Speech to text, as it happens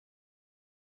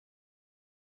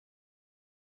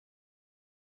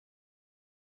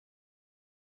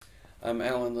I'm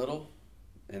Alan Little,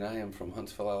 and I am from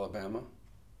Huntsville, Alabama.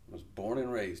 I was born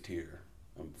and raised here.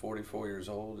 I'm 44 years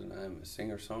old, and I'm a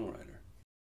singer-songwriter.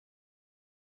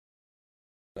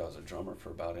 I was a drummer for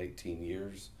about 18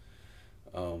 years.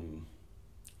 Then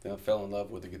I fell in love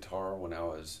with the guitar when I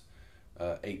was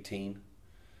 18,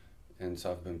 and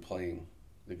so I've been playing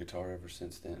the guitar ever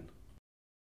since then.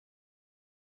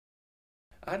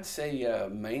 I'd say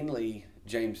mainly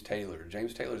James Taylor.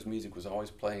 James Taylor's music was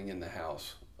always playing in the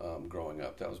house growing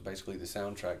up. That was basically the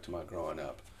soundtrack to my growing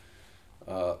up,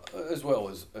 as well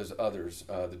as others,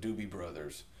 the Doobie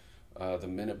Brothers, the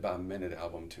Minute by Minute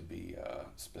album to be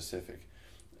specific,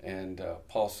 and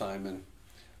Paul Simon,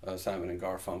 Simon and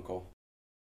Garfunkel.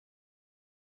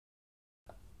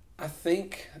 I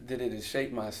think that it has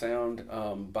shaped my sound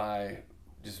by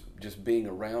just being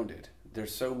around it.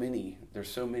 There's so many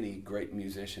great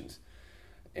musicians,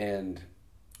 and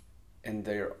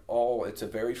they're all. It's a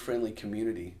very friendly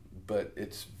community, but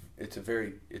it's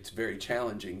very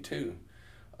challenging too.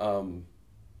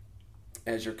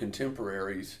 As your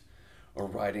contemporaries are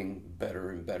writing better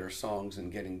and better songs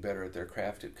and getting better at their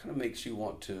craft, it kind of makes you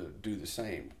want to do the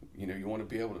same. You want to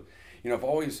be able to. I've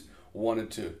always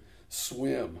wanted to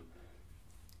swim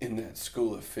in that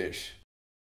school of fish.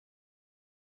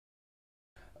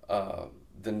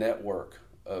 The network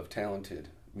of talented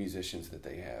musicians that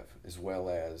they have, as well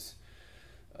as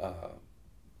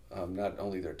not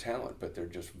only their talent, but they're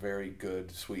just very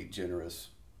good, sweet, generous,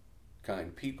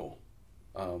 kind people.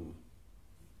 And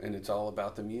it's all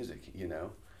about the music.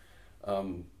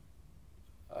 And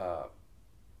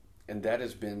that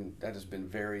has been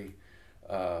very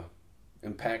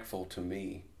impactful to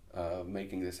me,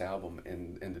 making this album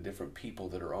and the different people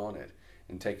that are on it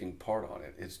and taking part on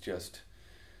it.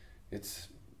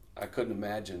 I couldn't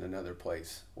imagine another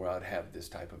place where I'd have this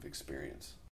type of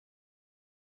experience.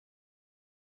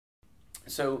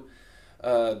 So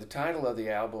the title of the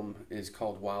album is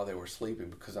called While They Were Sleeping,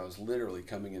 because I was literally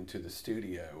coming into the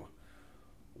studio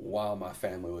while my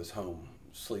family was home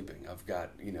sleeping. I've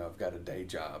got a day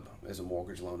job as a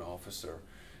mortgage loan officer,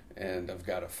 and I've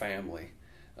got a family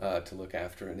to look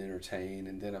after and entertain,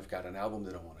 and then I've got an album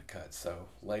that I want to cut. So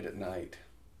late at night,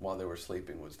 while they were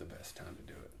sleeping, was the best time to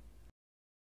do it.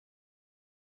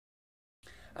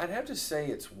 I'd have to say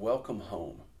it's Welcome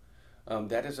Home.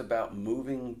 That is about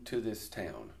moving to this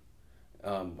town.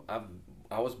 I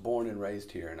was born and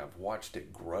raised here, and I've watched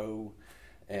it grow,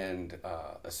 and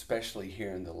especially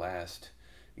here in the last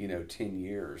 10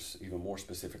 years, even more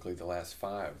specifically the last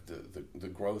 5, the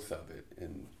growth of it,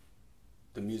 and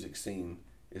the music scene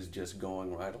is just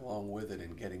going right along with it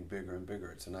and getting bigger and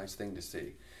bigger. It's a nice thing to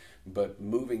see. But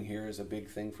moving here is a big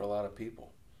thing for a lot of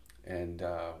people, and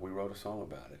we wrote a song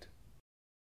about it.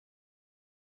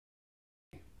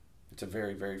 It's a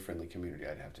very, very friendly community,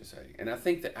 I'd have to say. And I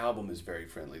think the album is very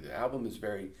friendly. The album is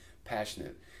very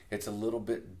passionate. It's some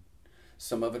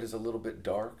of it is a little bit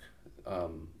dark.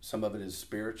 Some of it is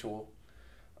spiritual.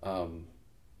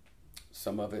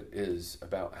 Some of it is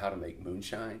about how to make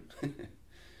moonshine.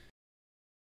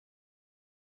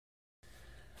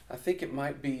 I think it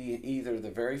might be either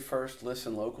the very first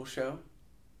Listen Local show,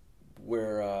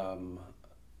 where I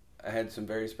had some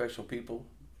very special people,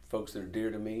 folks that are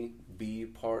dear to me, be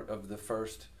part of the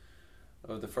first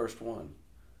one.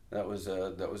 That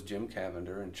was Jim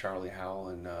Cavender and Charlie Howell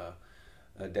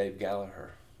and Dave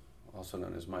Gallagher, also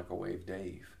known as Microwave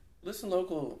Dave. Listen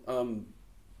Local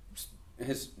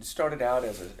has started out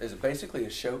as basically a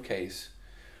showcase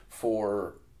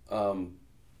for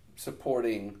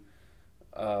supporting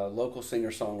local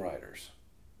singer-songwriters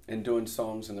and doing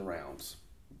songs in the rounds.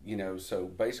 So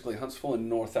basically Huntsville and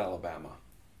North Alabama,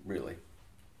 really.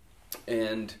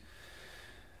 And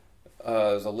it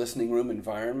was a listening room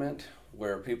environment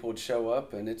where people would show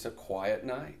up, and it's a quiet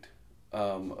night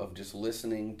of just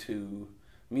listening to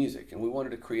music. And we wanted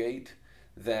to create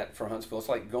that for Huntsville. It's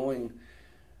like going,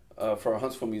 for our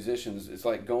Huntsville musicians, it's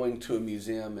like going to a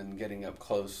museum and getting up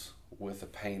close with a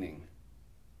painting.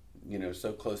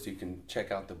 So close you can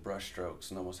check out the brushstrokes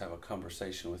and almost have a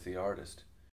conversation with the artist.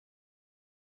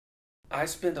 I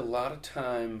spend a lot of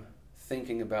time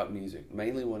thinking about music,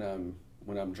 mainly when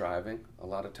I'm driving. A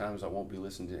lot of times I won't be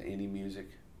listening to any music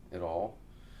at all,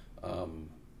 and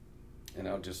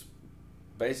I'll just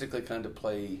basically kind of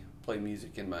play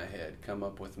music in my head, come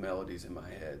up with melodies in my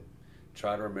head,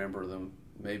 try to remember them,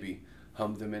 maybe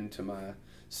hum them into my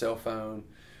cell phone,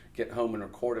 get home and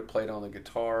record it, play it on the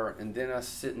guitar, and then I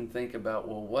sit and think about,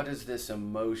 well, what is this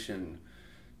emotion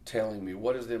telling me?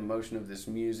 What is the emotion of this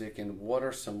music, and what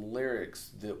are some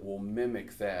lyrics that will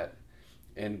mimic that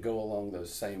and go along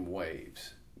those same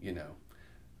waves?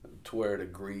 to where it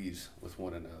agrees with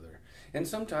one another. And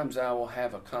sometimes I will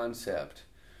have a concept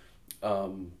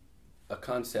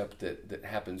that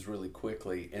happens really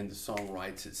quickly, and the song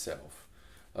writes itself.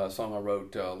 A song I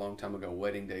wrote a long time ago,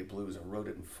 Wedding Day Blues, I wrote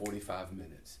it in 45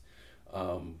 minutes.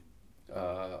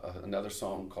 Another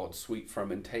song called Sweet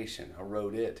Fermentation, I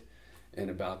wrote it in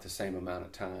about the same amount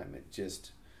of time. It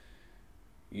just,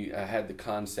 I had the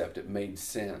concept, it made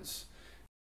sense.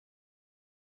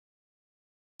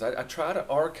 I try to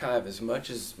archive as much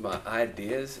as my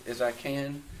ideas as I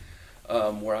can,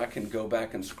 where I can go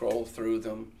back and scroll through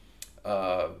them,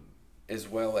 as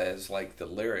well as like the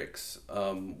lyrics.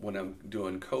 When I'm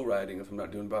doing co-writing, if I'm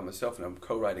not doing it by myself and I'm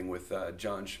co-writing with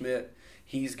John Schmitt,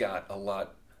 he's got a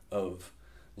lot of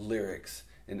lyrics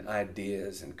and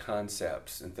ideas and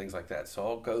concepts and things like that. So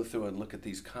I'll go through and look at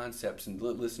these concepts and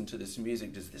listen to this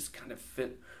music. Does this kind of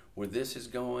fit where this is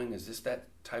going? Is this that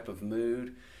type of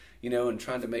mood? You know, and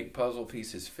trying to make puzzle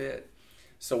pieces fit.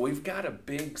 So we've got a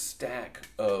big stack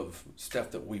of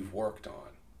stuff that we've worked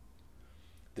on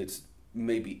that's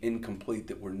maybe incomplete,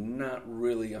 that we're not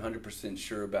really 100%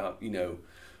 sure about, you know,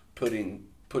 putting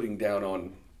down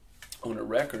on a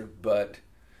record, but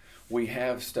we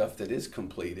have stuff that is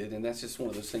completed, and that's just one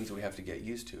of those things that we have to get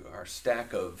used to. Our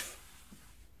stack of,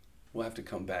 we'll have to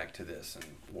come back to this and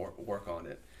work on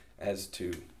it as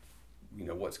to, you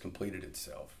know, what's completed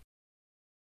itself.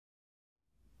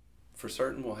 For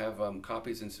certain, we'll have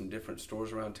copies in some different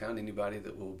stores around town. Anybody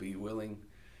that will be willing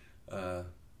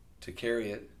to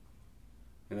carry it,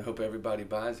 and I hope everybody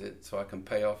buys it so I can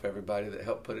pay off everybody that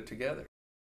helped put it together.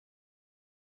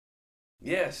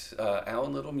 Yes,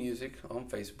 Alan Little Music on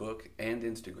Facebook and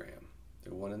Instagram.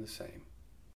 They're one and the same.